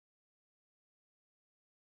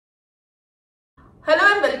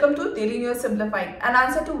Hello and welcome to Daily News Simplified, an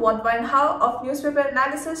answer to what, why and how of newspaper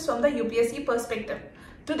analysis from the UPSC perspective.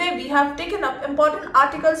 Today we have taken up important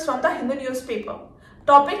articles from the Hindu newspaper.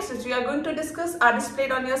 Topics which we are going to discuss are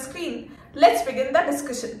displayed on your screen. Let's begin the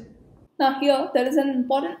discussion. Now here there is an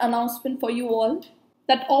important announcement for you all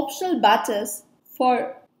that optional batches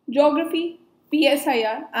for Geography,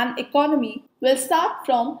 PSIR and Economy will start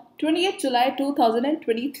from 28th July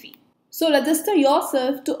 2023. So register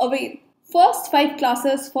yourself to avail first 5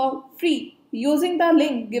 classes for free using the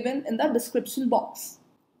link given in the description box.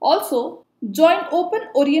 Also, join open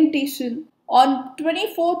orientation on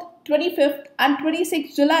 24th, 25th and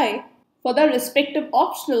 26th July for the respective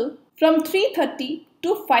optional from 3:30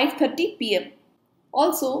 to 5:30 p.m.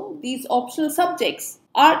 Also, these optional subjects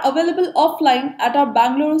are available offline at our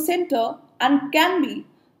Bangalore center and can be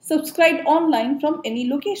subscribed online from any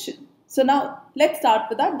location. So now, let's start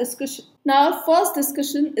with our discussion. Now, our first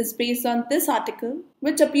discussion is based on this article,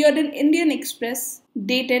 which appeared in Indian Express,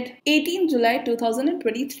 dated 18 July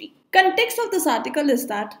 2023. Context of this article is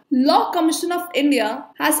that Law Commission of India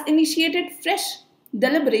has initiated fresh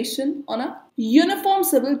deliberation on a uniform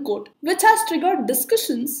civil code, which has triggered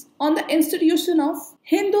discussions on the institution of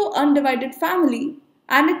Hindu undivided family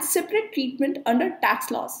and its separate treatment under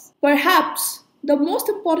tax laws. Perhaps the most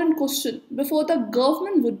important question before the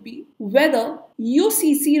government would be whether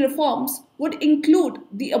UCC reforms would include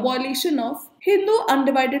the abolition of Hindu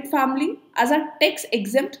undivided family as a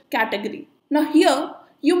tax-exempt category. Now here,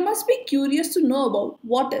 you must be curious to know about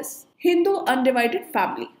what is Hindu undivided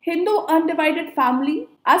family. Hindu undivided family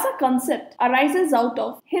as a concept arises out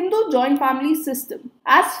of Hindu joint family system,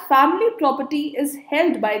 as family property is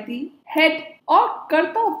held by the head or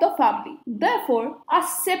karta of the family. Therefore, a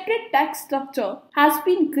separate tax structure has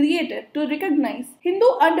been created to recognize Hindu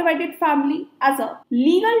undivided family as a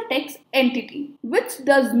legal tax entity, which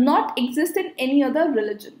does not exist in any other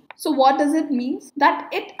religion. So what does it mean? That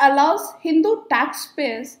it allows Hindu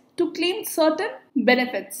taxpayers to claim certain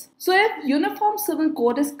benefits. So if Uniform Civil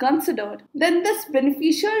Code is considered, then this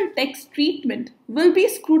beneficial tax treatment will be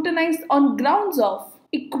scrutinized on grounds of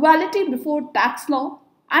equality before tax law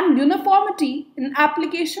and uniformity in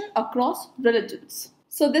application across religions.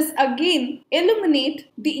 So this again illuminates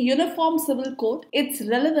the Uniform Civil Code, its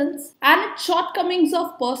relevance and its shortcomings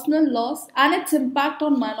of personal laws and its impact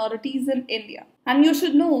on minorities in India. And you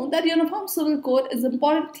should know that Uniform Civil Code is an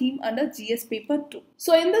important theme under GS paper 2.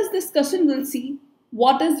 So in this discussion we'll see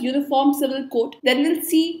what is Uniform Civil Code, then we'll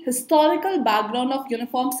see historical background of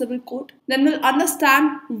Uniform Civil Code, then we'll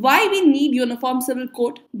understand why we need Uniform Civil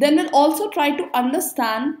Code, then we'll also try to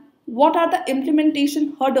understand what are the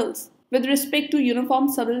implementation hurdles with respect to Uniform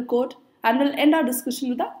Civil Code, and we'll end our discussion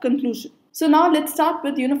with a conclusion. So now let's start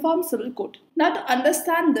with Uniform Civil Code. Now to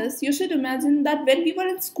understand this, you should imagine that when we were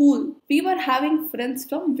in school, we were having friends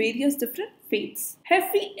from various different faiths. Have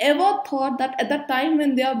we ever thought that at the time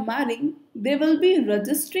when they are marrying, they will be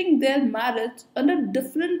registering their marriage under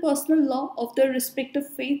different personal law of their respective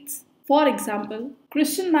faiths? For example,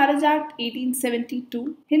 Christian Marriage Act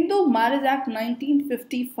 1872, Hindu Marriage Act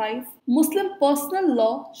 1955, Muslim Personal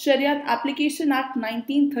Law Shariat Application Act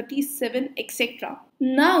 1937, etc.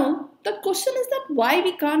 Now, the question is that why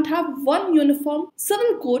we can't have one uniform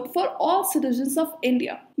civil code for all citizens of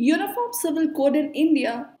India. Uniform Civil Code in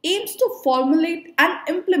India aims to formulate and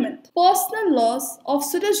implement personal laws of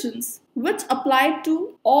citizens which apply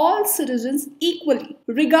to all citizens equally,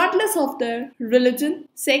 regardless of their religion,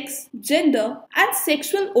 sex, gender, and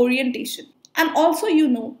sexual orientation. And also you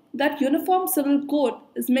know that Uniform Civil Code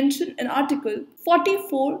is mentioned in Article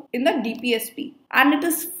 44 in the DPSP, and it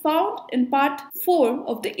is found in Part 4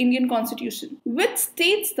 of the Indian Constitution, which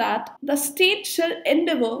states that the state shall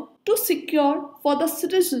endeavour to secure for the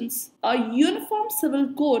citizens a uniform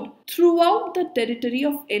civil code throughout the territory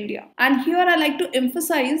of India. And here I like to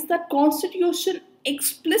emphasize that Constitution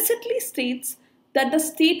explicitly states that the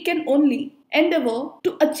state can only endeavour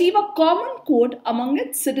to achieve a common code among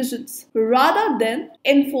its citizens rather than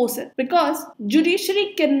enforce it, because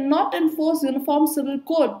judiciary cannot enforce Uniform Civil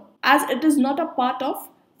Code as it is not a part of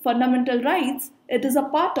fundamental rights, it is a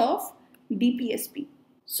part of DPSP.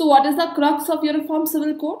 So what is the crux of Uniform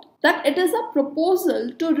Civil Code? That it is a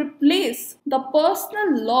proposal to replace the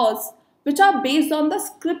personal laws which are based on the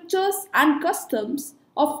scriptures and customs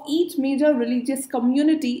of each major religious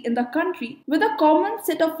community in the country with a common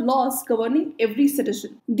set of laws governing every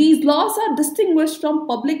citizen. These laws are distinguished from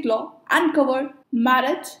public law and cover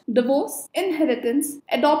marriage, divorce, inheritance,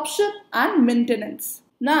 adoption, and maintenance.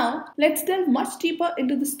 Now, let's delve much deeper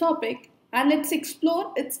into this topic and let's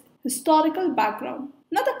explore its historical background.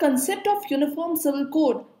 Now, the concept of Uniform Civil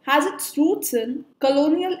Code has its roots in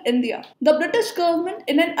colonial India. The British government,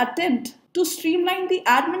 in an attempt to streamline the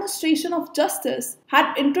administration of justice,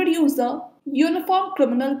 had introduced the Uniform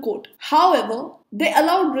Criminal Code. However, they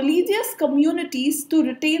allowed religious communities to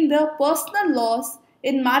retain their personal laws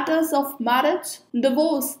in matters of marriage,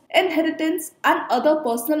 divorce, inheritance, and other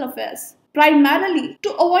personal affairs, primarily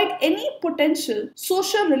to avoid any potential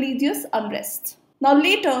socio-religious unrest. Now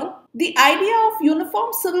later, the idea of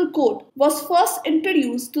Uniform Civil Code was first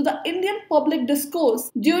introduced to the Indian public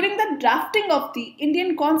discourse during the drafting of the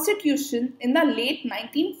Indian Constitution in the late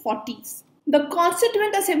 1940s. The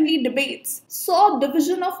Constituent Assembly debates saw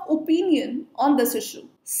division of opinion on this issue.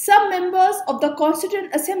 Some members of the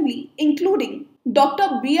Constituent Assembly, including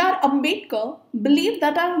Dr. B.R. Ambedkar, believed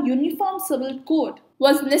that a uniform civil code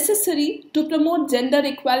was necessary to promote gender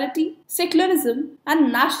equality, secularism,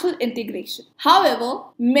 and national integration. However,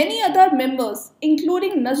 many other members,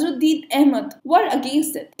 including Nazruddin Ahmad, were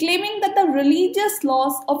against it, claiming that the religious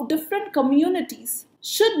laws of different communities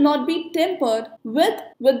should not be tempered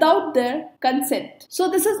without their consent. So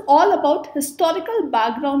this is all about historical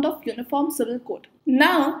background of Uniform Civil Code.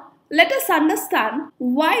 Now, let us understand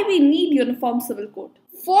why we need Uniform Civil Code.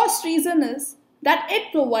 First reason is that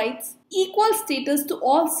it provides equal status to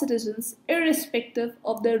all citizens irrespective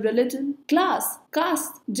of their religion, class,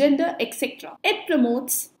 caste, gender, etc. It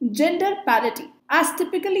promotes gender parity, as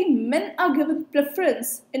typically men are given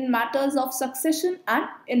preference in matters of succession and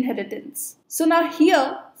inheritance. So now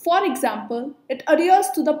here, for example, it adheres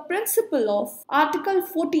to the principle of Article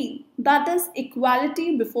 14, that is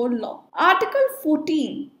equality before law. Article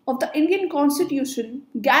 14 of the Indian Constitution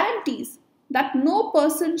guarantees that no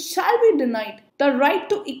person shall be denied the right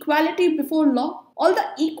to equality before law or the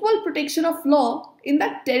equal protection of law in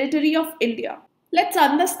the territory of India. Let's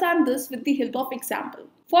understand this with the help of example.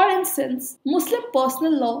 For instance, Muslim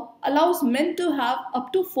personal law allows men to have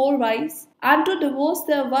up to 4 wives and to divorce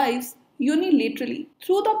their wives unilaterally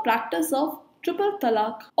through the practice of triple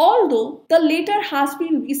talaq, although the latter has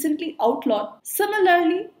been recently outlawed.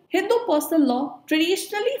 Similarly, Hindu personal law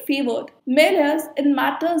traditionally favored male heirs in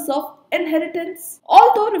matters of inheritance,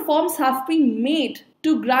 although reforms have been made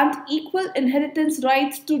to grant equal inheritance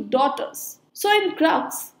rights to daughters. So in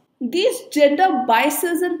crux, these gender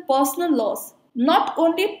biases in personal laws not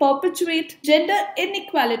only perpetuate gender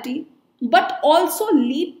inequality but also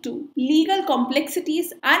lead to legal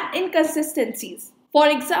complexities and inconsistencies. For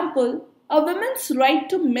example, a woman's right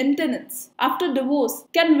to maintenance after divorce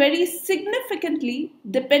can vary significantly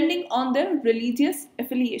depending on their religious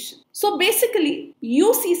affiliation. So basically,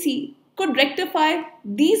 UCC could rectify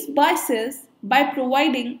these biases by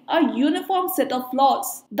providing a uniform set of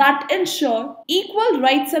laws that ensure equal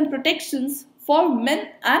rights and protections for men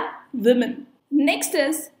and women. Next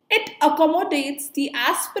is, it accommodates the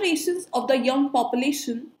aspirations of the young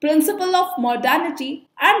population, principle of modernity,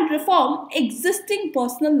 and reform existing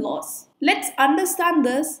personal laws. Let's understand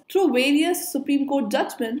this through various Supreme Court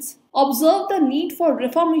judgments. Observe the need for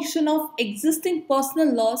reformation of existing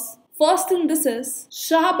personal laws. First in this is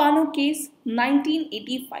Shah Banu case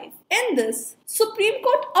 1985. In this, Supreme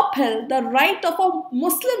Court upheld the right of a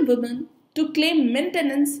Muslim woman to claim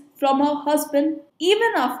maintenance from her husband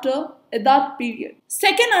even after Iddat period.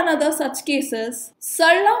 Second, another such case is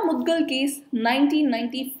Sarla Mudgal case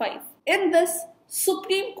 1995. In this,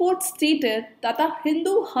 Supreme Court stated that a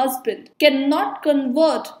Hindu husband cannot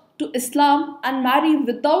convert to Islam and marry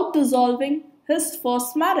without dissolving his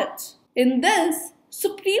first marriage. In this,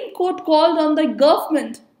 Supreme Court called on the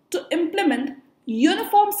government to implement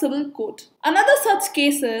Uniform Civil Code. Another such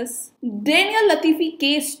case is Daniel Latifi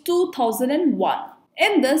case 2001.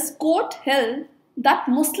 In this, court held that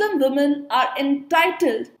Muslim women are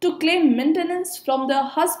entitled to claim maintenance from their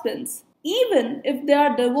husbands even if they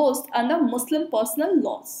are divorced under Muslim personal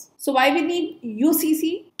laws. So why we need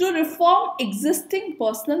UCC? To reform existing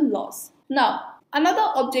personal laws. Now, another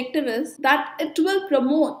objective is that it will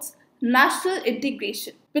promote national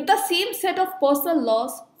integration with the same set of personal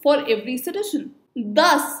laws for every citizen,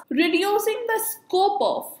 thus reducing the scope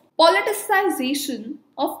of politicization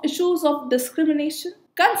of issues of discrimination,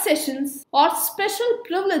 concessions, or special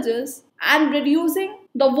privileges, and reducing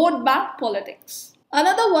the vote bank politics.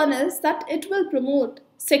 Another one is that it will promote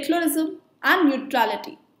secularism and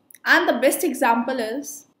neutrality. And the best example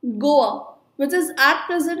is Goa, which is at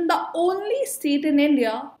present the only state in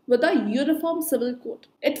India with a uniform civil code.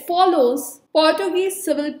 It follows Portuguese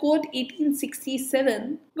Civil Code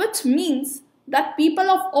 1867, which means that people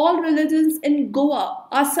of all religions in Goa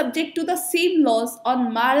are subject to the same laws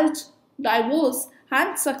on marriage, divorce,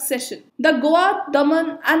 and succession. The Goa,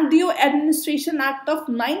 Daman and Diu Administration Act of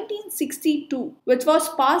 1962, which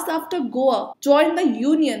was passed after Goa joined the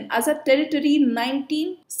Union as a territory in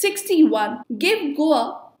 1961, gave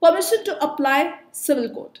Goa permission to apply civil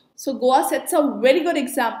code. So Goa sets a very good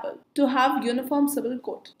example to have uniform civil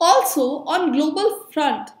code. Also, on global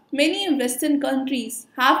front, many Western countries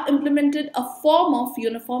have implemented a form of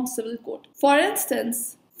uniform civil code. For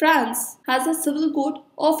instance, France has a civil code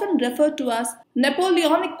often referred to as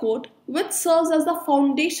Napoleonic Code, which serves as the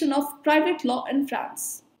foundation of private law in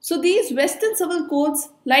France. So these Western civil codes,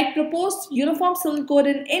 like proposed Uniform Civil Code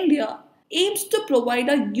in India, aims to provide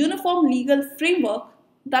a uniform legal framework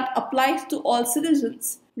that applies to all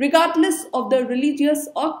citizens, regardless of their religious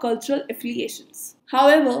or cultural affiliations.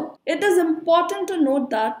 However, it is important to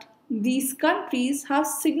note that these countries have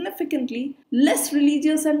significantly less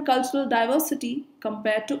religious and cultural diversity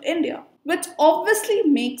compared to India, which obviously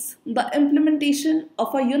makes the implementation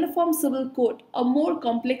of a uniform civil code a more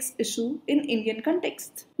complex issue in Indian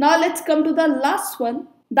context. Now let's come to the last one,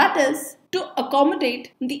 that is to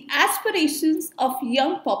accommodate the aspirations of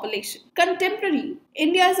young population. Contemporary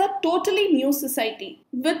India is a totally new society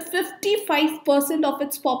with 55% of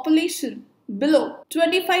its population below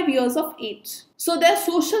 25 years of age. So their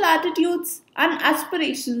social attitudes and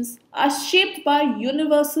aspirations are shaped by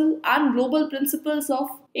universal and global principles of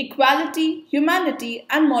equality, humanity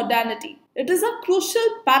and modernity. It is a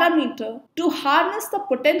crucial parameter to harness the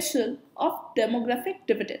potential of demographic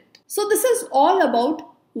dividend. So this is all about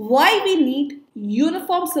why we need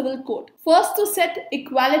uniform civil code. First, to set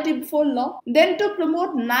equality before law, then to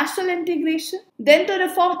promote national integration, then to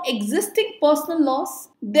reform existing personal laws,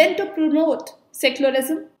 then to promote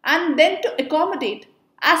secularism, and then to accommodate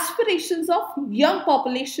aspirations of young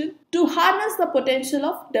population to harness the potential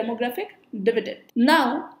of demographic dividend.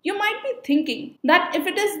 Now, you might be thinking that if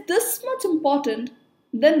it is this much important,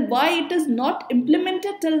 then why it is not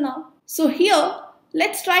implemented till now? So here,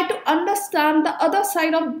 let's try to understand the other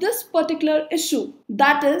side of this particular issue,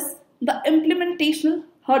 that is the implementational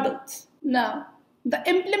hurdles. Now, the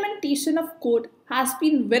implementation of code has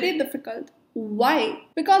been very difficult. Why?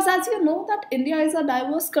 Because as you know that India is a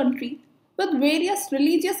diverse country with various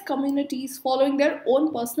religious communities following their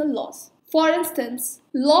own personal laws. For instance,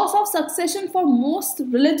 laws of succession for most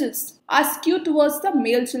religions are skewed towards the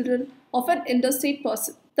male children of an interstate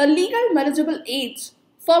person. The legal marriageable age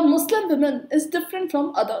for Muslim women is different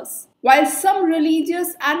from others, while some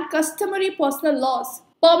religious and customary personal laws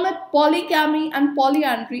permit polygamy and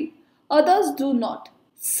polyandry, others do not.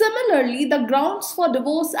 Similarly, the grounds for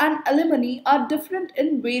divorce and alimony are different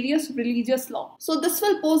in various religious law. So this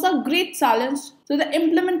will pose a great challenge to the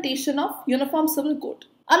implementation of Uniform Civil Code.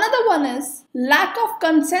 Another one is lack of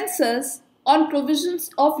consensus on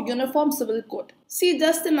provisions of Uniform Civil Code. See,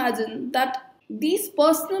 just imagine that these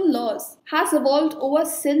personal laws has evolved over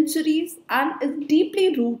centuries and is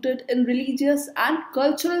deeply rooted in religious and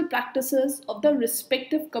cultural practices of the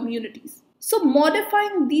respective communities. So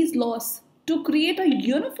modifying these laws to create a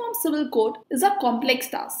uniform civil code is a complex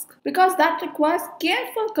task because that requires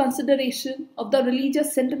careful consideration of the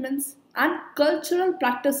religious sentiments and cultural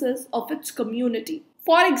practices of its community.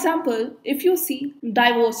 For example, if you see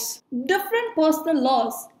divorce, different personal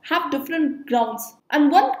laws have different grounds,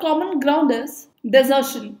 and one common ground is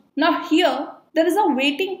desertion. Now here, there is a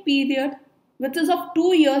waiting period which is of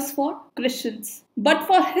 2 years for Christians, but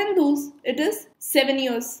for Hindus it is 7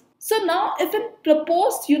 years. So now if in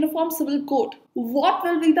proposed Uniform Civil Code, what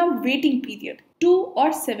will be the waiting period? 2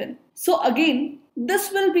 or 7? So again,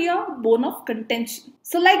 this will be a bone of contention.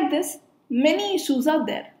 So like this, many issues are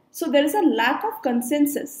there. So there is a lack of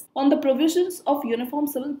consensus on the provisions of Uniform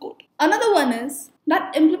Civil Code. Another one is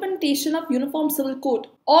that implementation of Uniform Civil Code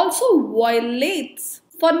also violates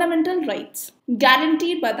fundamental rights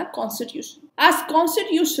guaranteed by the Constitution. As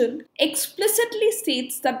Constitution explicitly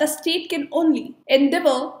states that the state can only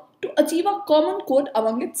endeavor to achieve a common code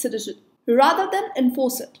among its citizens rather than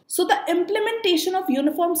enforce it. So the implementation of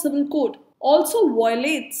Uniform Civil Code also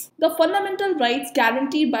violates the fundamental rights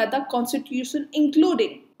guaranteed by the Constitution,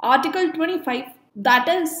 including Article 25, that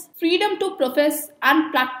is freedom to profess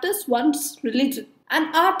and practice one's religion,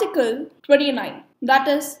 and Article 29, that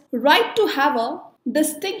is right to have a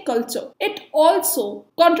distinct culture. It also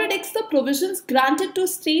contradicts the provisions granted to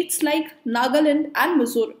states like Nagaland and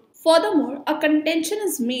Missouri. Furthermore, a contention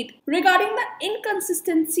is made regarding the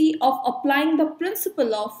inconsistency of applying the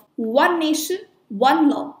principle of one nation, one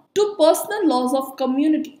law to personal laws of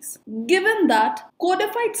communities, given that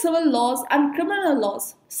codified civil laws and criminal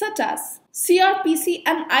laws such as CRPC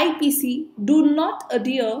and IPC do not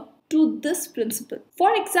adhere to this principle.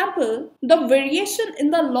 For example, the variation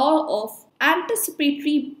in the law of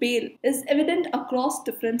anticipatory bail is evident across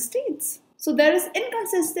different states. So there is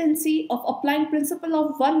inconsistency of applying principle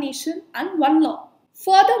of one nation and one law.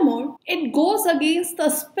 Furthermore, it goes against the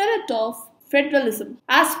spirit of federalism,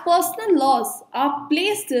 as personal laws are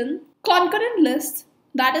placed in concurrent list,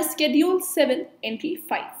 that is Schedule 7 Entry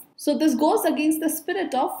 5. So this goes against the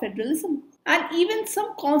spirit of federalism. And even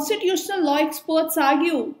some constitutional law experts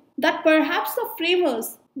argue that perhaps the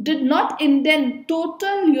framers did not intend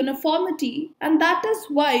total uniformity, and that is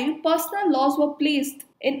why personal laws were placed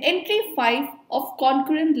in Entry 5 of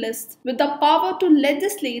concurrent list, with the power to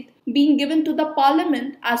legislate being given to the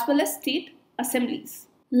parliament as well as state assemblies.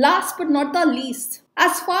 Last but not the least,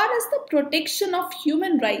 as far as the protection of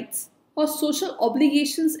human rights or social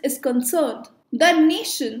obligations is concerned, the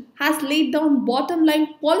nation has laid down bottom line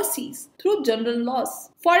policies through general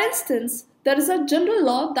laws. For instance, there is a general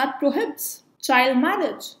law that prohibits child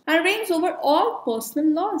marriage and reigns over all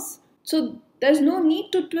personal laws. So there is no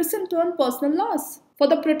need to twist and turn personal laws for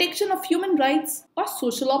the protection of human rights or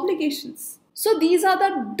social obligations. So these are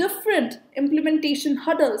the different implementation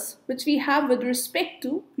hurdles which we have with respect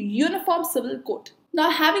to Uniform Civil Code. Now,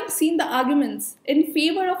 having seen the arguments in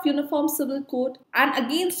favor of Uniform Civil Code and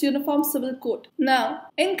against Uniform Civil Code, now,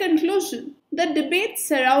 in conclusion, the debate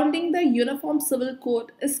surrounding the Uniform Civil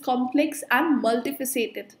Code is complex and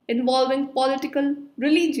multifaceted, involving political,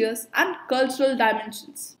 religious, and cultural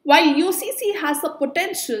dimensions. While UCC has the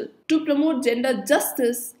potential to promote gender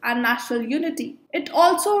justice and national unity, it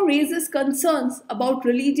also raises concerns about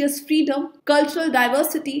religious freedom, cultural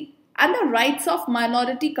diversity, and the rights of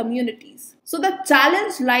minority communities. So the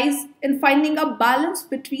challenge lies in finding a balance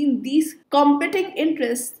between these competing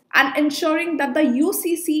interests and ensuring that the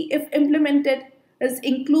UCC, if implemented, is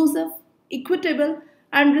inclusive, equitable,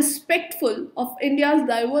 and respectful of India's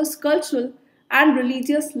diverse cultural and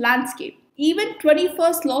religious landscape. Even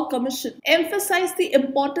 21st Law Commission emphasized the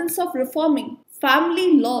importance of reforming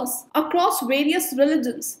family laws across various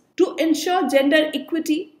religions to ensure gender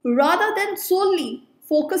equity rather than solely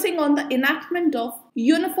focusing on the enactment of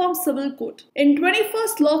Uniform Civil Code. In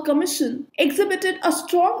 21st Law Commission exhibited a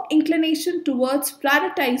strong inclination towards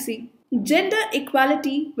prioritizing gender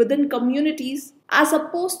equality within communities as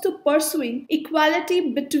opposed to pursuing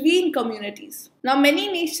equality between communities. Now,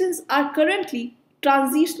 many nations are currently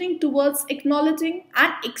transitioning towards acknowledging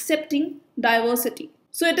and accepting diversity.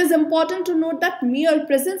 So it is important to note that mere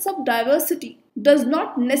presence of diversity does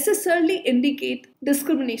not necessarily indicate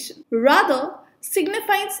discrimination. Rather,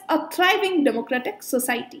 signifies a thriving democratic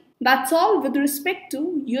society. That's all with respect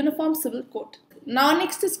to Uniform Civil Code. Now, our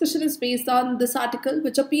next discussion is based on this article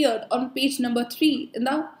which appeared on page number 3 in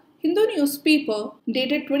the Hindu newspaper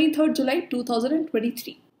dated 23rd July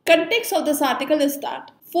 2023. Context of this article is that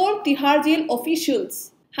 4 Tihar jail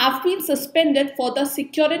officials have been suspended for the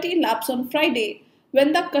security lapse on Friday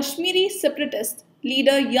when the Kashmiri separatist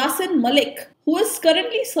leader Yasin Malik, who is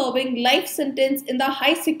currently serving life sentence in the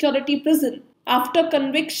high security prison after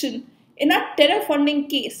conviction in a terror funding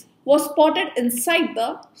case, was spotted inside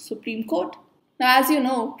the Supreme Court. Now, as you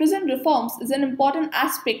know, prison reforms is an important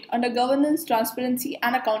aspect under governance, transparency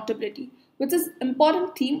and accountability, which is an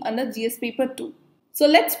important theme under GS paper 2. So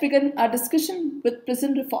let's begin our discussion with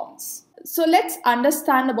prison reforms. So let's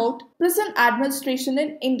understand about prison administration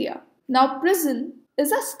in India. Now, prison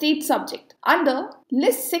is a state subject under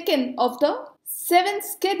list 2nd of the 7th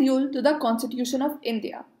schedule to the Constitution of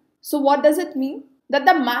India. So what does it mean? That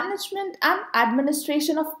the management and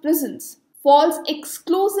administration of prisons falls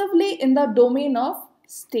exclusively in the domain of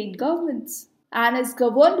state governments and is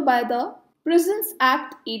governed by the Prisons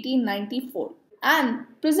Act 1894 and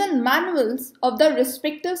prison manuals of the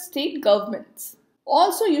respective state governments.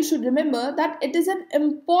 Also, you should remember that it is an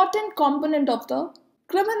important component of the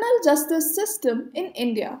criminal justice system in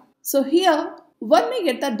India. So here, one may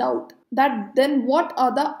get the doubt that then what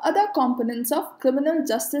are the other components of criminal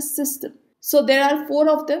justice system? So there are 4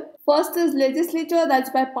 of them. First is legislature, that's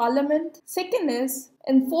by parliament. Second is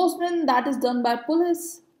enforcement, that is done by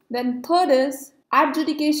police. Then third is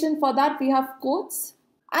adjudication, for that we have courts.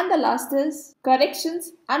 And the last is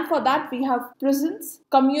corrections, and for that we have prisons,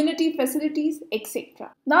 community facilities,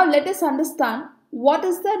 etc. Now let us understand what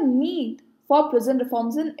is the need for prison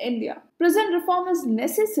reforms in India. Prison reform is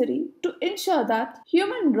necessary to ensure that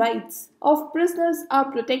human rights of prisoners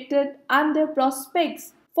are protected and their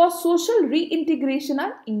prospects for social reintegration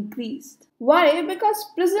are increased. Why?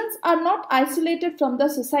 Because prisons are not isolated from the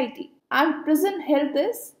society and prison health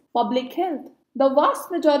is public health. The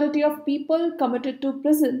vast majority of people committed to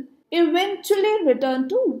prison eventually return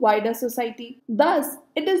to wider society. Thus,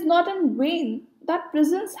 it is not in vain that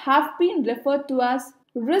prisons have been referred to as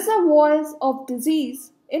reservoirs of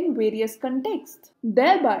disease in various contexts.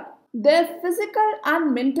 Thereby, their physical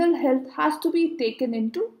and mental health has to be taken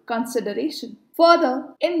into consideration.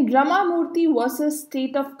 Further, in Ramamurthy vs.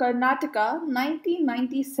 State of Karnataka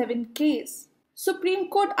 1997 case, Supreme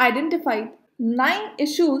Court identified 9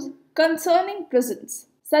 issues concerning prisons,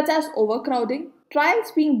 such as overcrowding,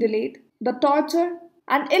 trials being delayed, the torture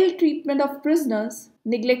and ill treatment of prisoners,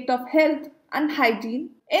 neglect of health and hygiene,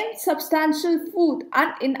 insubstantial food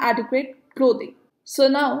and inadequate clothing. So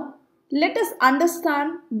now, let us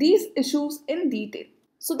understand these issues in detail.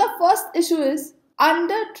 So the first issue is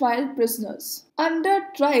under trial prisoners. Under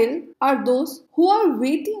trial are those who are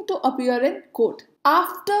waiting to appear in court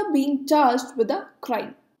after being charged with a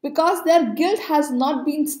crime. Because their guilt has not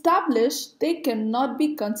been established, they cannot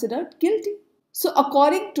be considered guilty. So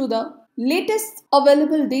according to the latest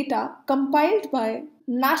available data compiled by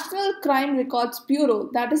National Crime Records Bureau,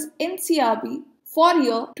 that is NCRB, for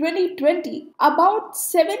year 2020, about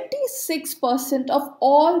 76% of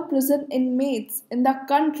all prison inmates in the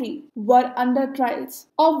country were under trials,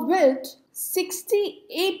 of which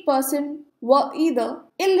 68% were either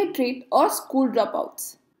illiterate or school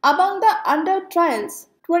dropouts. Among the under trials,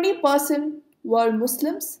 20% were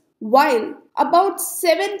Muslims, while about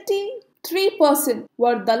 73%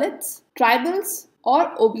 were Dalits, tribals,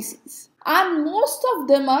 or OBCs. And most of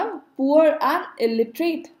them are poor and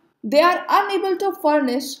illiterate. They are unable to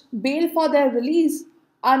furnish bail for their release,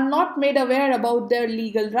 are not made aware about their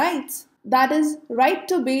legal rights, that is, right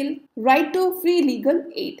to bail, right to free legal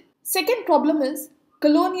aid. Second problem is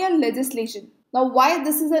colonial legislation. Now, why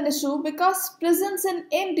this is an issue? Because prisons in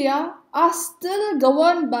India are still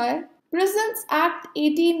governed by Prisons Act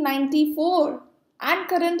 1894, and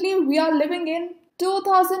currently we are living in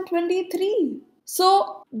 2023.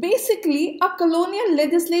 So basically, a colonial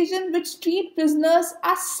legislation which treat prisoners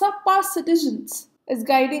as subpar citizens is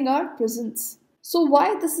guiding our prisons. So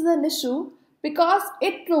why this is an issue? Because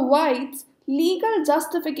it provides legal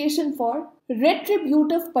justification for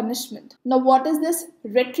retributive punishment. Now what is this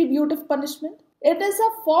retributive punishment? It is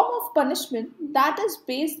a form of punishment that is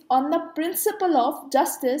based on the principle of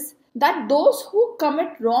justice, that those who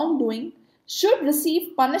commit wrongdoing should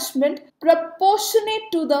receive punishment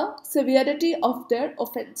proportionate to the severity of their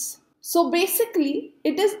offense. So basically,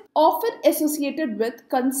 it is often associated with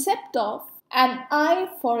concept of an eye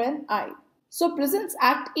for an eye. So Prisons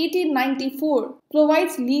Act 1894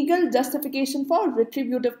 provides legal justification for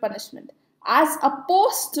retributive punishment as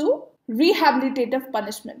opposed to rehabilitative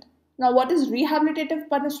punishment. Now what is rehabilitative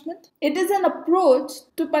punishment? It is an approach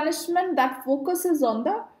to punishment that focuses on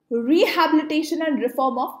the rehabilitation and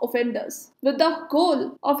reform of offenders with the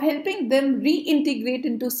goal of helping them reintegrate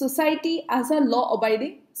into society as a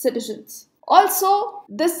law-abiding citizens. Also,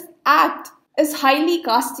 this act is highly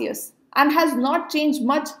castious and has not changed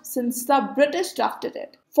much since the British drafted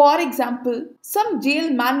it. For example, some jail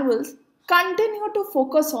manuals continue to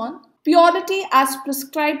focus on purity as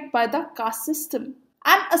prescribed by the caste system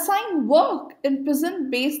and assign work in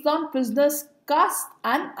prison based on prisoners' caste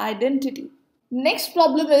and identity. Next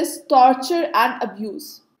problem is torture and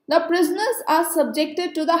abuse. The prisoners are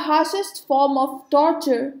subjected to the harshest form of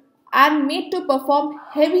torture and made to perform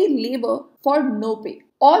heavy labor for no pay.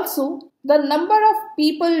 Also, the number of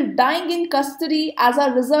people dying in custody as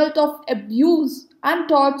a result of abuse and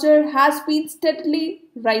torture has been steadily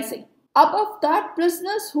rising. Above that,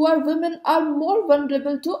 prisoners who are women are more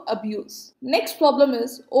vulnerable to abuse. Next problem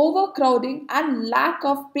is overcrowding and lack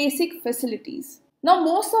of basic facilities. Now,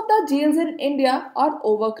 most of the jails in India are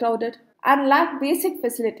overcrowded and lack basic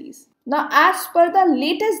facilities. Now, as per the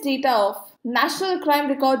latest data of National Crime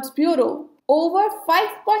Records Bureau, over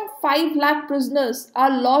 5.5 lakh prisoners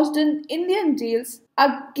are lodged in Indian jails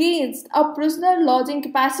against a prisoner lodging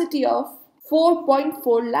capacity of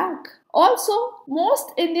 4.4 lakh. Also,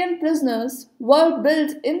 most Indian prisoners were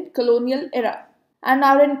built in colonial era and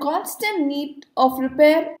are in constant need of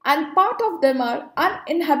repair, and part of them are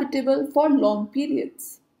uninhabitable for long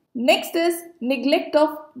periods. Next is neglect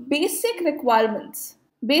of basic requirements.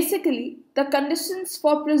 Basically, the conditions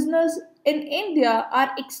for prisoners in India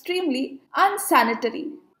are extremely unsanitary.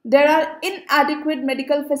 There are inadequate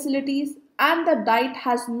medical facilities and the diet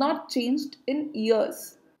has not changed in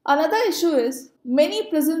years. Another issue is many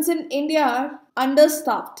prisons in India are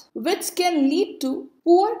understaffed, which can lead to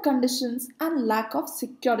poor conditions and lack of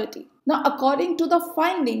security. Now, according to the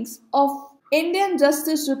findings of Indian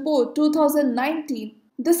Justice Report 2019,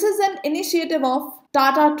 this is an initiative of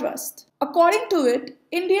Tata Trust. According to it,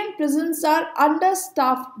 Indian prisons are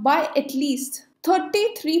understaffed by at least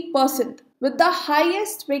 33%, with the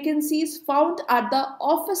highest vacancies found at the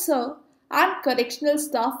officer and correctional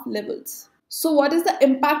staff levels. So what is the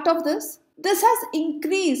impact of this? This has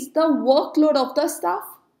increased the workload of the staff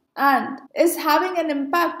and is having an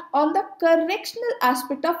impact on the correctional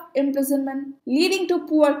aspect of imprisonment, leading to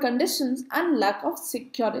poor conditions and lack of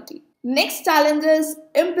security. Next challenge is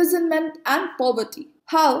imprisonment and poverty.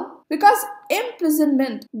 How? Because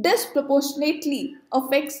imprisonment disproportionately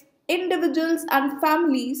affects individuals and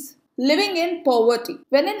families living in poverty.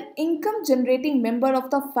 When an income generating member of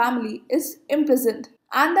the family is imprisoned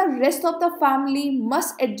and the rest of the family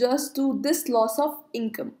must adjust to this loss of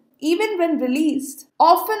income, even when released,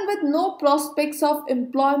 often with no prospects of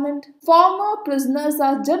employment, former prisoners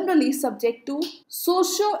are generally subject to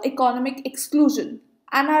socio-economic exclusion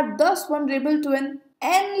and are thus vulnerable to an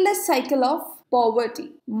endless cycle of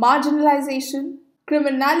poverty, marginalization,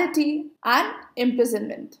 criminality, and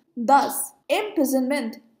imprisonment. Thus,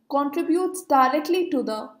 imprisonment contributes directly to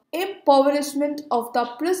the impoverishment of the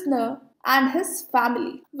prisoner and his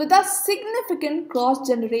family with a significant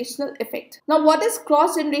cross-generational effect. Now, what is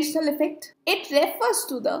cross-generational effect? It refers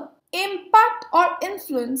to the impact or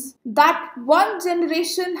influence that one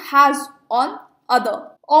generation has on other,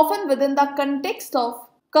 often within the context of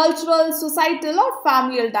cultural, societal or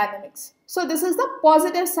familial dynamics. So this is the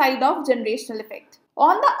positive side of generational effect.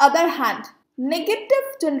 On the other hand, negative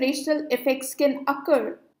generational effects can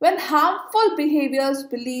occur when harmful behaviors,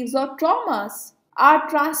 beliefs or traumas are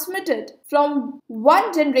transmitted from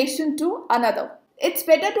one generation to another. It's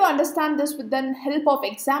better to understand this with the help of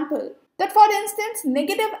example. That for instance,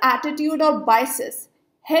 negative attitude or biases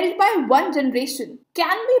held by one generation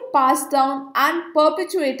can be passed down and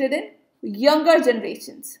perpetuated in younger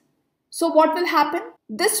generations. So what will happen?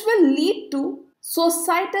 This will lead to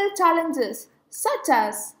societal challenges such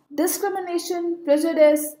as discrimination,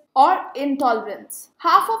 prejudice, or intolerance.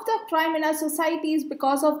 Half of the crime in our society is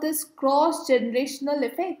because of this cross-generational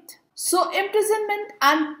effect. So imprisonment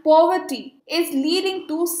and poverty is leading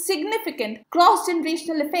to significant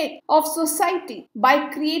cross-generational effect of society by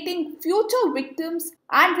creating future victims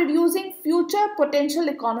and reducing future potential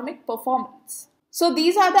economic performance. So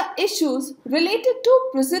these are the issues related to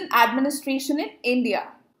prison administration in India.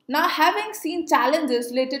 Now, having seen challenges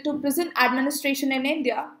related to prison administration in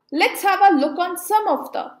India, let's have a look on some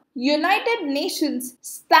of the United Nations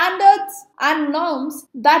standards and norms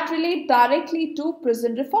that relate directly to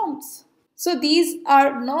prison reforms. So these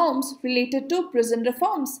are norms related to prison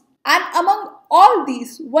reforms. And among all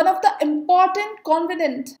these, one of the important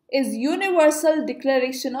covenant is Universal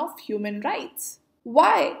Declaration of Human Rights.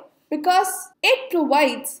 Why? Because it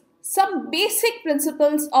provides some basic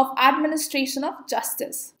principles of administration of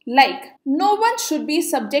justice, like no one should be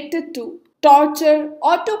subjected to torture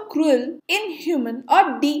or to cruel, inhuman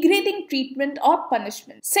or degrading treatment or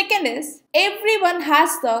punishment. Second is, everyone has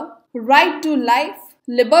the right to life,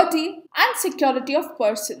 liberty and security of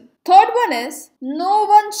person. Third one is, no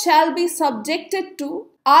one shall be subjected to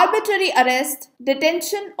arbitrary arrest,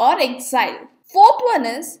 detention or exile. Fourth one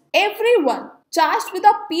is, everyone charged with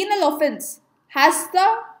a penal offence has the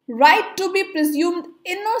right to be presumed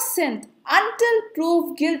innocent until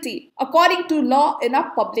proved guilty according to law in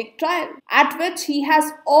a public trial, at which he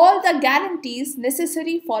has all the guarantees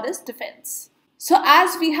necessary for his defense. So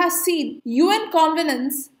as we have seen, UN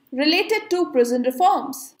covenants related to prison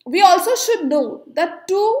reforms, we also should know the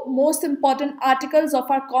two most important articles of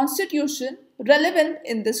our constitution relevant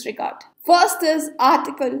in this regard. First is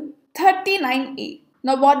Article 39A.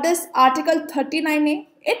 Now what is Article 39A?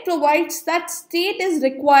 It provides that state is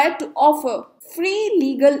required to offer free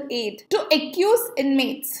legal aid to accused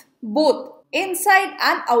inmates, both inside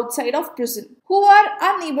and outside of prison, who are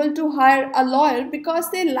unable to hire a lawyer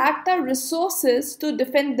because they lack the resources to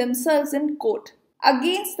defend themselves in court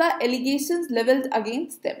against the allegations leveled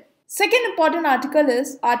against them. Second important article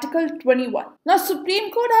is Article 21. Now, Supreme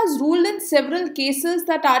Court has ruled in several cases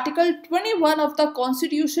that Article 21 of the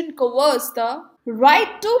Constitution covers the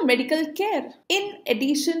right to medical care, in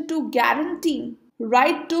addition to guaranteeing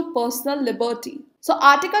right to personal liberty. So,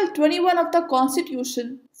 Article 21 of the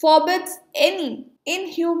Constitution forbids any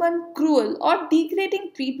inhuman, cruel or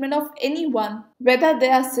degrading treatment of anyone, whether they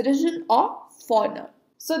are citizen or foreigner.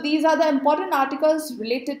 So, these are the important articles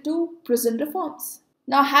related to prison reforms.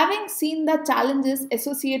 Now, having seen the challenges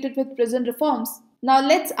associated with prison reforms, now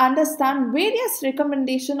let's understand various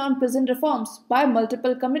recommendations on prison reforms by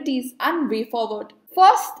multiple committees and way forward.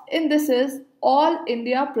 First in this is All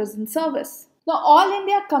India Prison Service. Now, All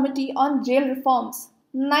India Committee on Jail Reforms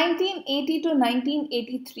 1980 to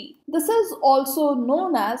 1983. This is also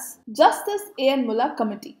known as Justice A.N. Mullah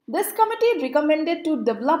Committee. This committee recommended to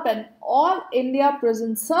develop an All India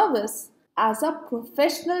Prison Service as a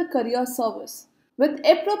professional career service with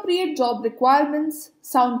appropriate job requirements,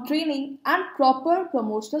 sound training, and proper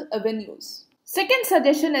promotional avenues. Second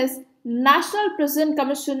suggestion is National Prison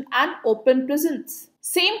Commission and Open Prisons.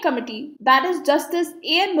 Same committee, that is Justice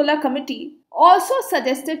A.N. Mullah Committee, also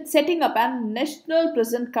suggested setting up a National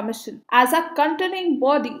Prison Commission as a controlling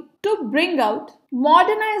body to bring out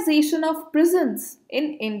modernization of prisons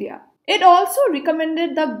in India. It also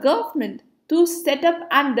recommended the government to set up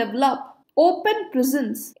and develop open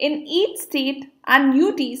prisons in each state and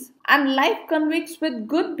UTs and life convicts with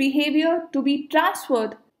good behavior to be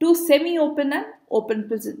transferred to semi-open and open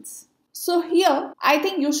prisons. So here, I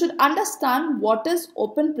think you should understand what is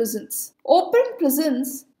open prisons. Open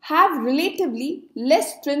prisons have relatively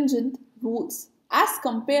less stringent rules as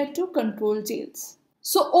compared to controlled jails.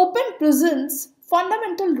 So open prisons,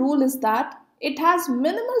 fundamental rule is that it has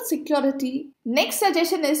minimal security. Next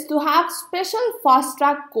suggestion is to have special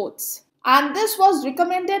fast-track courts. And this was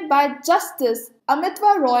recommended by Justice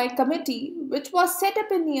Amitva Roy Committee, which was set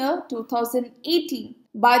up in year 2018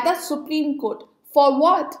 by the Supreme Court. For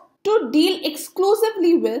what? To deal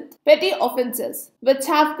exclusively with petty offences which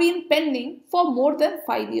have been pending for more than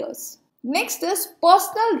 5 years. Next is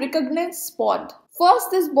personal recognized bond.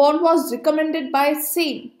 First, this bond was recommended by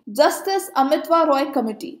same Justice Amitva Roy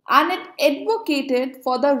Committee and it advocated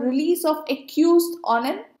for the release of accused on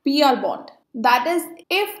a PR bond. That is,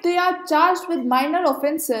 if they are charged with minor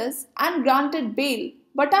offences and granted bail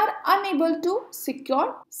but are unable to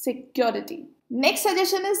secure security. Next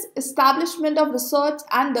suggestion is establishment of research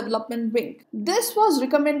and development wing. This was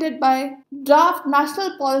recommended by Draft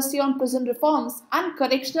National Policy on Prison Reforms and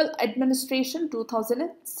Correctional Administration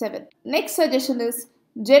 2007. Next suggestion is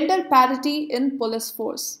gender parity in police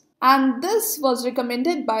force. And this was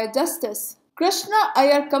recommended by Justice Krishna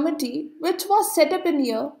Iyer Committee, which was set up in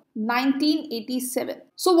year 1987.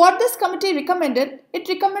 So what this committee recommended? It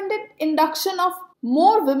recommended induction of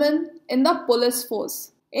more women in the police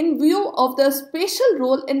force in view of their special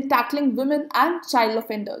role in tackling women and child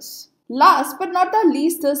offenders. Last but not the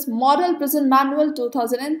least is Model Prison Manual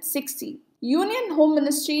 2016. Union Home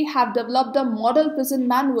Ministry have developed a Model Prison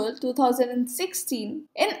Manual 2016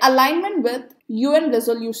 in alignment with UN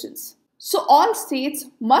resolutions. So all states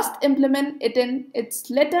must implement it in its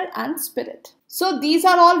letter and spirit. So these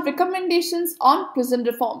are all recommendations on prison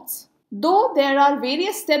reforms. Though there are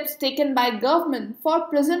various steps taken by government for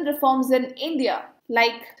prison reforms in India,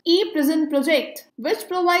 like e-prison project, which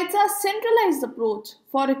provides a centralized approach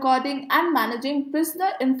for recording and managing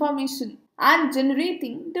prisoner information and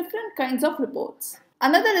generating different kinds of reports.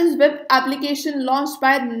 Another is web application launched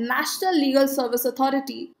by National Legal Service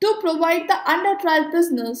Authority to provide the under trial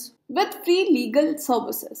prisoners with free legal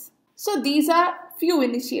services. So these are few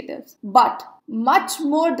initiatives, but much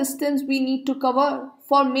more distance we need to cover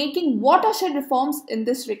for making watershed reforms in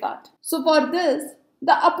this regard. So for this,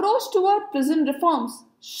 the approach toward prison reforms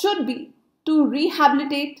should be to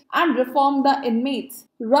rehabilitate and reform the inmates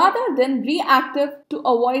rather than reactive to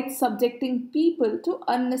avoid subjecting people to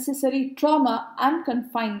unnecessary trauma and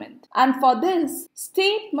confinement. And for this,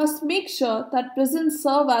 state must make sure that prisons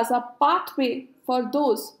serve as a pathway for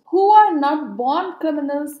those who are not born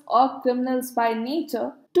criminals or criminals by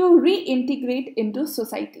nature to reintegrate into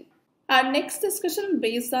society. Our next discussion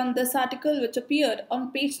based on this article which appeared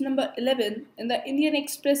on page number 11 in the Indian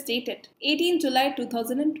Express dated 18 July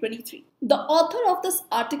 2023. The author of this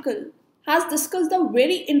article has discussed the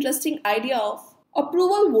very interesting idea of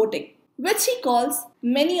approval voting, which he calls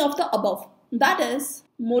many of the above, that is,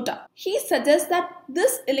 MOTA. He suggests that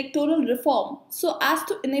this electoral reform so as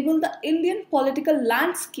to enable the Indian political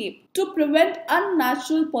landscape to prevent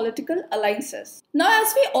unnatural political alliances. Now,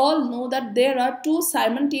 as we all know that there are two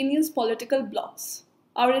simultaneous political blocs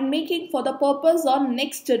are in making for the purpose on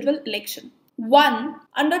next general election. One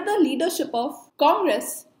under the leadership of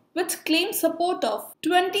Congress, which claims support of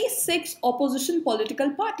 26 opposition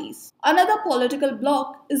political parties. Another political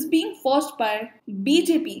bloc is being forged by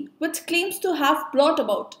BJP, which claims to have brought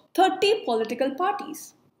about 30 political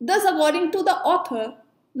parties. Thus, according to the author,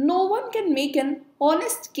 no one can make an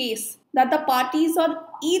honest case that the parties on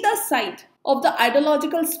either side of the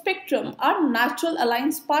ideological spectrum are natural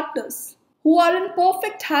alliance partners who are in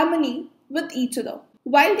perfect harmony with each other.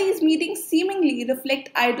 While these meetings seemingly reflect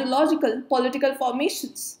ideological political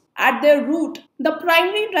formations, at their root, the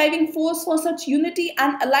primary driving force for such unity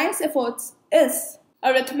and alliance efforts is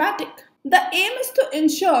arithmetic. The aim is to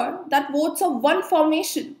ensure that votes of one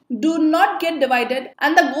formation do not get divided,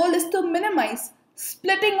 and the goal is to minimize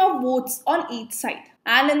splitting of votes on each side.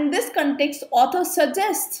 And in this context, author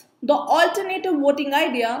suggests the alternative voting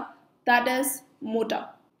idea, that is MOTA.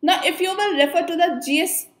 Now, if you will refer to the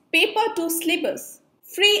GS Paper 2 syllabus,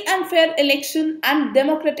 Free and fair election and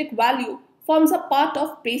democratic value forms a part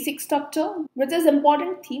of basic structure, which is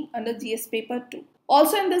important theme under GS paper 2.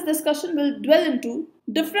 Also in this discussion, we'll dwell into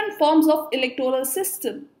different forms of electoral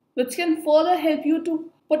system, which can further help you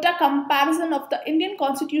to put a comparison of the Indian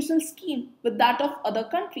constitutional scheme with that of other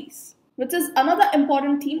countries, which is another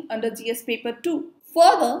important theme under GS paper 2.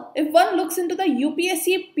 Further, if one looks into the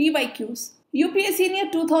UPSC PYQs, UPSC in year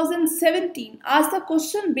 2017 asked the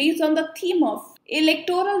question based on the theme of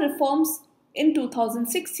electoral reforms in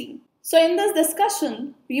 2016. So in this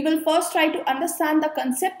discussion, we will first try to understand the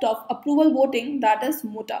concept of approval voting, that is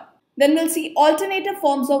MOTA. Then we'll see alternative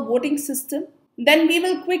forms of voting system. Then we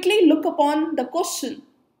will quickly look upon the question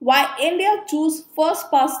why India choose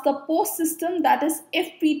first past the post system, that is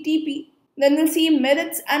FPTP. Then we'll see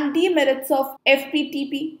merits and demerits of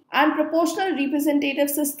FPTP and proportional representative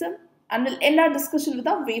system, and we'll end our discussion with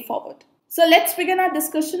a way forward. So let's begin our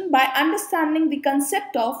discussion by understanding the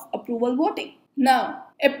concept of approval voting. Now,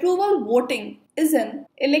 approval voting is an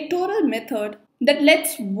electoral method that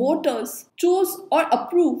lets voters choose or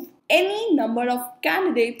approve any number of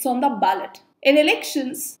candidates on the ballot. In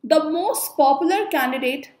elections, the most popular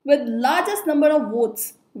candidate with largest number of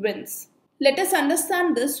votes wins. Let us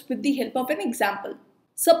understand this with the help of an example.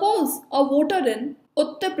 Suppose a voter in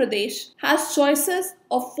Uttar Pradesh has choices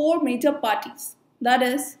of 4 major parties, that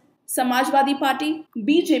is Samajwadi Party,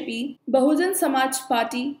 BJP, Bahujan Samaj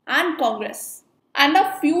Party and Congress, and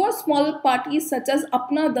a fewer smaller parties such as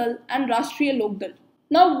Apna Dal and Rashtriya Lok Dal.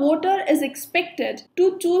 Now voter is expected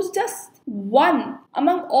to choose just one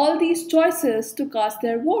among all these choices to cast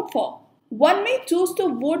their vote for. One may choose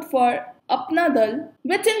to vote for Apna Dal,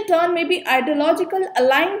 which in turn may be ideologically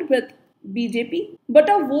aligned with BJP, but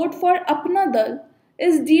a vote for Apna Dal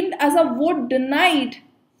is deemed as a vote denied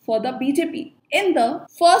for the BJP in the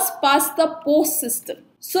first past the post system.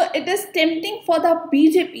 So it is tempting for the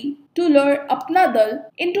BJP to lure Apna Dal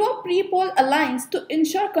into a pre-poll alliance to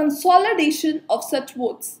ensure consolidation of such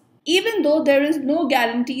votes, even though there is no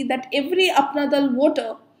guarantee that every Apna Dal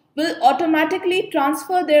voter will automatically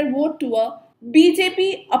transfer their vote to a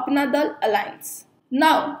BJP Apna Dal alliance.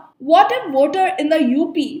 Now, what if voter in the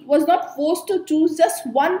UP was not forced to choose just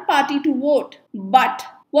one party to vote, but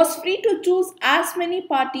was free to choose as many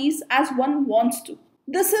parties as one wants to?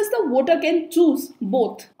 This is the voter can choose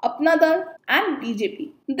both Apna Dal and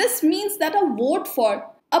BJP. This means that a vote for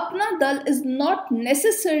Apna Dal is not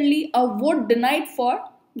necessarily a vote denied for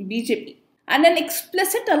BJP, and an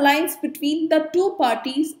explicit alliance between the two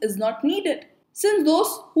parties is not needed, since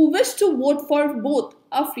those who wish to vote for both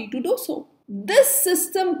are free to do so. This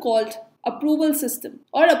system called approval system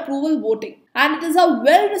or approval voting, and it is a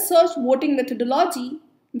well-researched voting methodology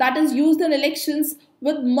that is used in elections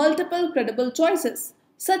with multiple credible choices,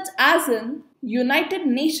 such as in United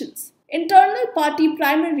Nations, internal party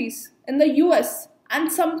primaries in the US,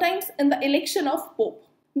 and sometimes in the election of Pope.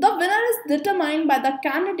 The winner is determined by the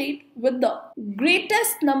candidate with the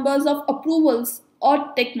greatest numbers of approvals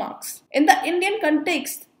or tick marks. In the Indian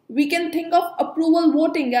context, we can think of approval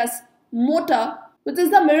voting as MOTA, which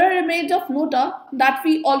is the mirror image of NOTA that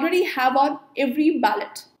we already have on every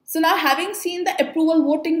ballot. So now, having seen the approval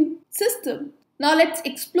voting system, now let's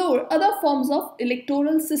explore other forms of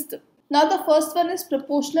electoral system. Now the first one is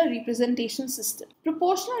proportional representation system.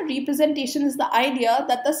 Proportional representation is the idea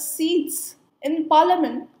that the seats in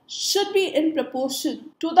parliament should be in proportion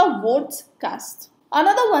to the votes cast.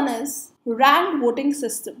 Another one is ranked voting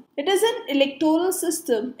system. It is an electoral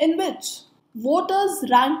system in which voters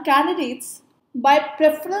rank candidates by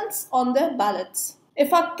preference on their ballots.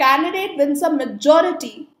 If a candidate wins a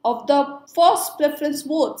majority of the first preference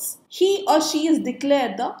votes, he or she is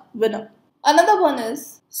declared the winner. Another one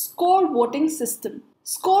is score voting system.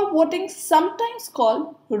 Score voting, sometimes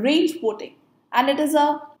called range voting, and it is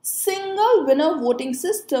a single winner voting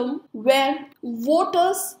system where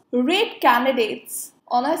voters rate candidates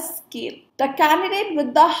on a scale. The candidate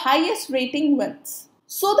with the highest rating wins.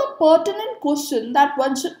 So the pertinent question that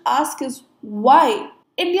one should ask is why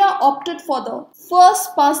India opted for the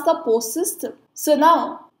first past the post system. So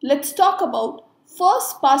now let's talk about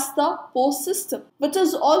first past the post system, which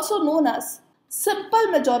is also known as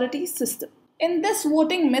simple majority system. In this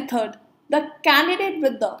voting method, the candidate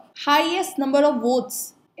with the highest number of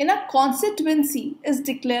votes in a constituency is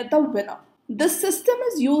declared the winner. This system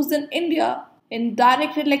is used in India in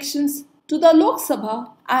direct elections to the Lok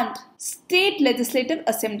Sabha and state legislative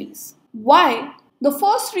assemblies. Why? The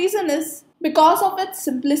first reason is because of its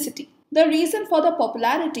simplicity. The reason for the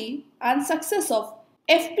popularity and success of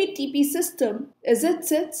FPTP system is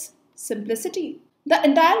its simplicity. The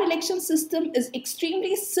entire election system is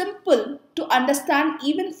extremely simple to understand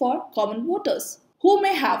even for common voters. who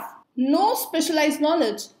may have no specialized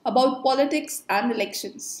knowledge about politics and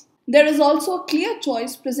elections. There is also a clear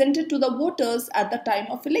choice presented to the voters at the time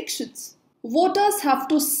of elections. Voters have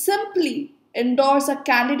to simply endorse a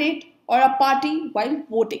candidate or a party while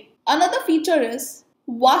voting. Another feature is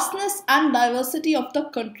vastness and diversity of the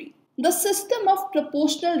country. The system of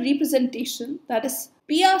proportional representation, that is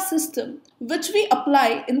PR system, which we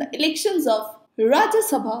apply in the elections of Rajya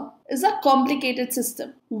Sabha, is a complicated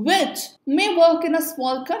system which may work in a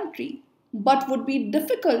small country but would be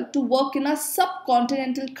difficult to work in a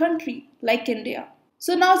subcontinental country like India.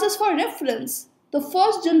 So now, just for reference, the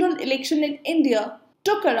first general election in India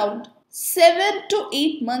took around 7 to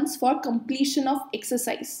 8 months for completion of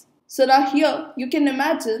exercise. So now here you can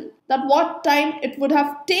imagine that what time it would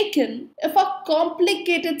have taken if a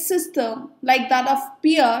complicated system like that of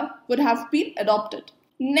PR would have been adopted.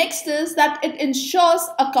 Next is that it ensures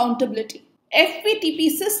accountability.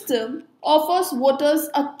 FPTP system offers voters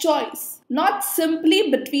a choice, not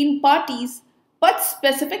simply between parties but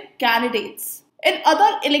specific candidates. In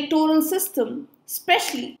other electoral systems,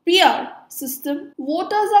 especially PR system,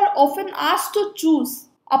 voters are often asked to choose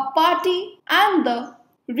a party and the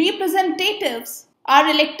representatives are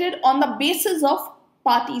elected on the basis of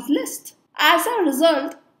party's list. As a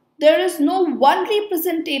result, there is no one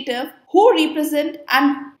representative who represents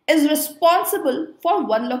and is responsible for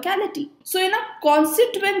one locality. So in a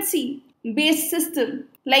constituency based system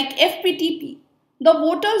like FPTP, the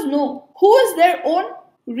voters know who is their own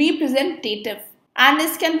representative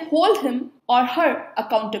and can hold him or her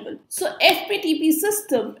accountable. So FPTP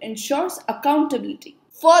system ensures accountability.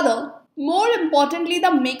 Further, more importantly,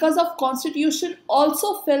 the makers of constitution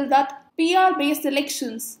also felt that PR based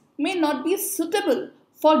elections may not be suitable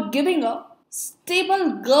for giving a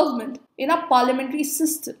stable government in a parliamentary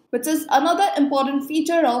system, which is another important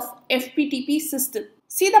feature of FPTP system.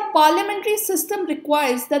 See, the parliamentary system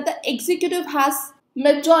requires that the executive has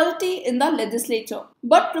majority in the legislature,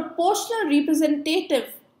 but proportional representative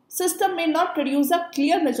system may not produce a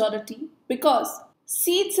clear majority because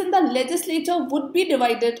seats in the legislature would be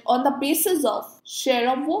divided on the basis of share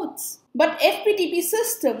of votes. But FPTP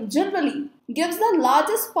system generally gives the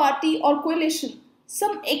largest party or coalition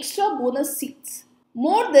some extra bonus seats,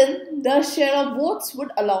 more than their share of votes would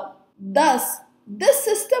allow. Thus, this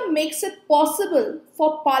system makes it possible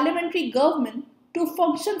for parliamentary government to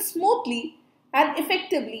function smoothly and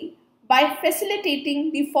effectively by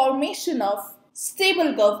facilitating the formation of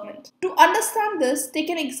stable government. To understand this, take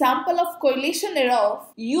an example of coalition era of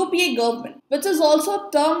UPA government, which is also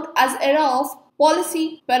termed as era of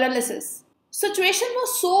policy paralysis. Situation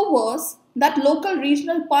was so worse that local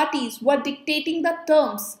regional parties were dictating the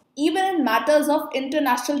terms even in matters of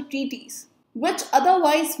international treaties, which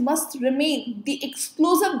otherwise must remain the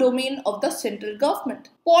exclusive domain of the central government.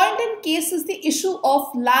 Point in case is the issue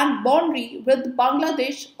of land boundary with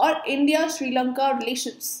Bangladesh or India-Sri Lanka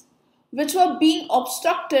relations, which were being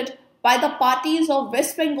obstructed by the parties of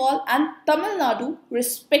West Bengal and Tamil Nadu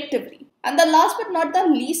respectively. And the last but not the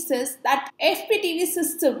least is that FPTP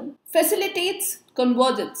system facilitates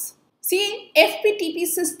convergence. See, FPTP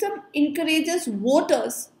system encourages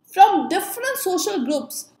voters from different social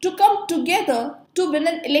groups to come together to win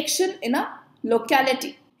an election in a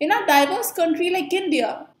locality. In a diverse country like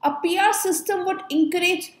India, a PR system would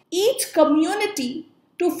encourage each community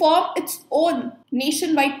to form its own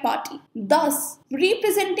nationwide party, thus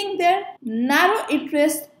representing their narrow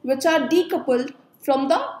interests which are decoupled from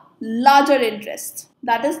the larger interest,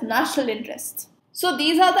 that is national interest. So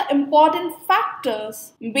these are the important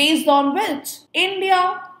factors based on which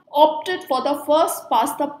India opted for the first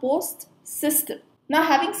past the post system. Now,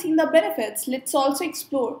 having seen the benefits, let's also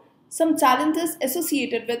explore some challenges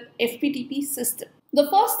associated with FPTP system. The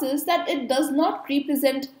first is that it does not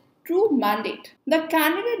represent true mandate. The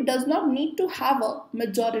candidate does not need to have a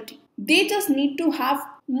majority. They just need to have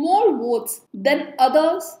more votes than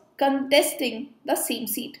others contesting the same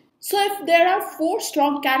seat. So if there are 4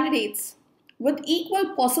 strong candidates with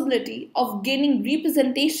equal possibility of gaining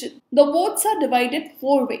representation, the votes are divided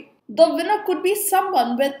 4-way. The winner could be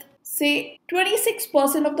someone with, say,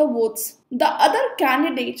 26% of the votes. The other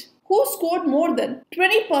candidate who scored more than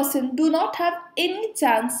 20% do not have any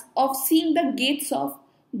chance of seeing the gates of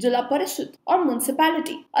Jila Parishad or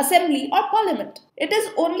municipality, assembly or parliament. It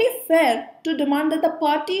is only fair to demand that the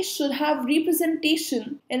parties should have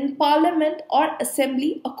representation in parliament or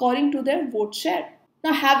assembly according to their vote share.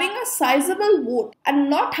 Now, having a sizable vote and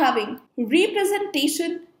not having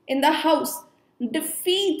representation in the house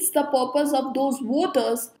defeats the purpose of those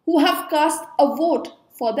voters who have cast a vote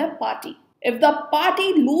for their party. If the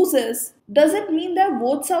party loses, does it mean their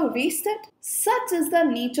votes are wasted? Such is the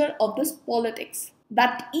nature of this politics.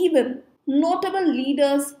 that even notable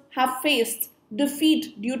leaders have faced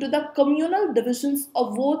defeat due to the communal divisions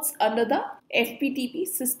of votes under the FPTP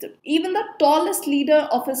system. Even the tallest leader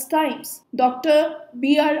of his times, Dr.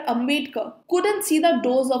 B.R. Ambedkar, couldn't see the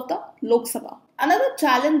doors of the Lok Sabha. Another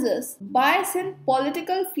challenge is bias in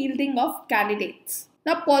political fielding of candidates.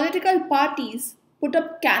 Now, political parties put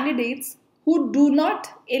up candidates who do not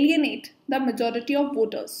alienate the majority of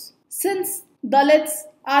voters. Since Dalits,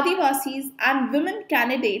 Adivasis, and women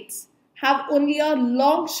candidates have only a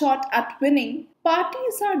long shot at winning,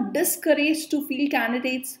 parties are discouraged to field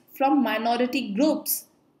candidates from minority groups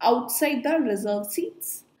outside the reserved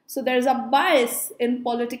seats. So there is a bias in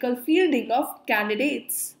political fielding of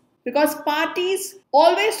candidates because parties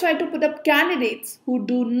always try to put up candidates who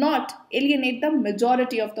do not alienate the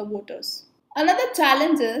majority of the voters. Another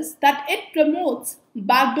challenge is that it promotes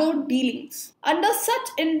backdoor dealings. Under such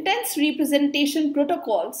intense representation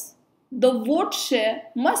protocols, the vote share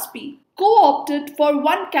must be co-opted for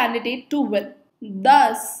one candidate to win.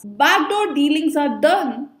 Thus, backdoor dealings are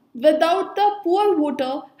done without the poor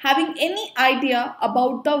voter having any idea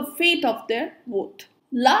about the fate of their vote.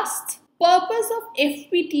 Last, purpose of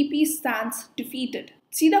FPTP stands defeated.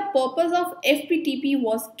 See, the purpose of FPTP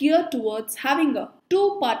was geared towards having a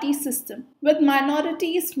two-party system with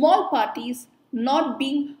minority small parties not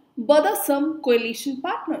being bothersome coalition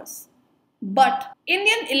partners. But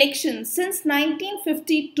Indian elections since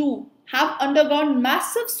 1952 have undergone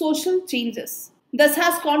massive social changes. This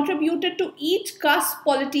has contributed to each caste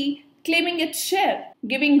polity claiming its share,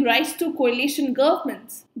 giving rise to coalition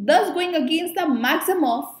governments, thus going against the maxim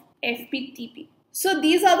of FPTP. So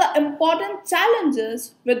these are the important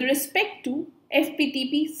challenges with respect to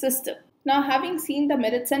FPTP system. Now, having seen the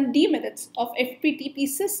merits and demerits of FPTP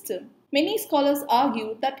system, many scholars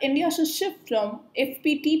argue that India should shift from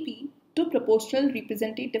FPTP to proportional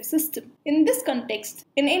representative system. In this context,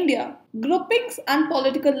 in India, groupings and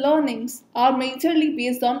political learnings are majorly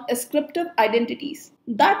based on ascriptive identities.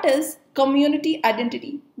 That is, community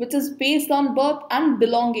identity, which is based on birth and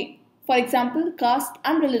belonging, for example, caste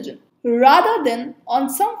and religion, rather than on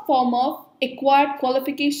some form of acquired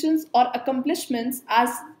qualifications or accomplishments as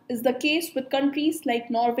is the case with countries like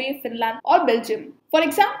Norway, Finland or Belgium. For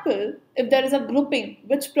example, if there is a grouping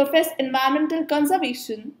which profess environmental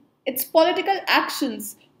conservation, its political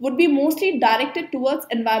actions would be mostly directed towards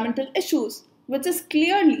environmental issues, which is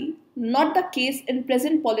clearly not the case in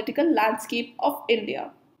present political landscape of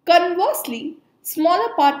India. Conversely,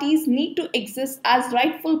 smaller parties need to exist as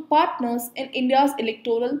rightful partners in India's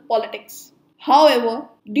electoral politics. However,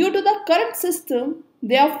 due to the current system,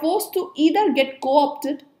 they are forced to either get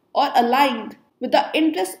co-opted or aligned with the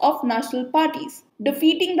interests of national parties,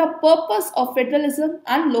 defeating the purpose of federalism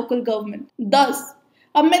and local government. Thus,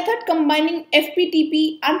 a method combining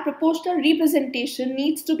FPTP and proportional representation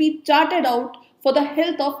needs to be charted out for the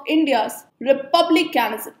health of India's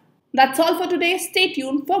republicanism. That's all for today. Stay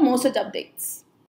tuned for more such updates.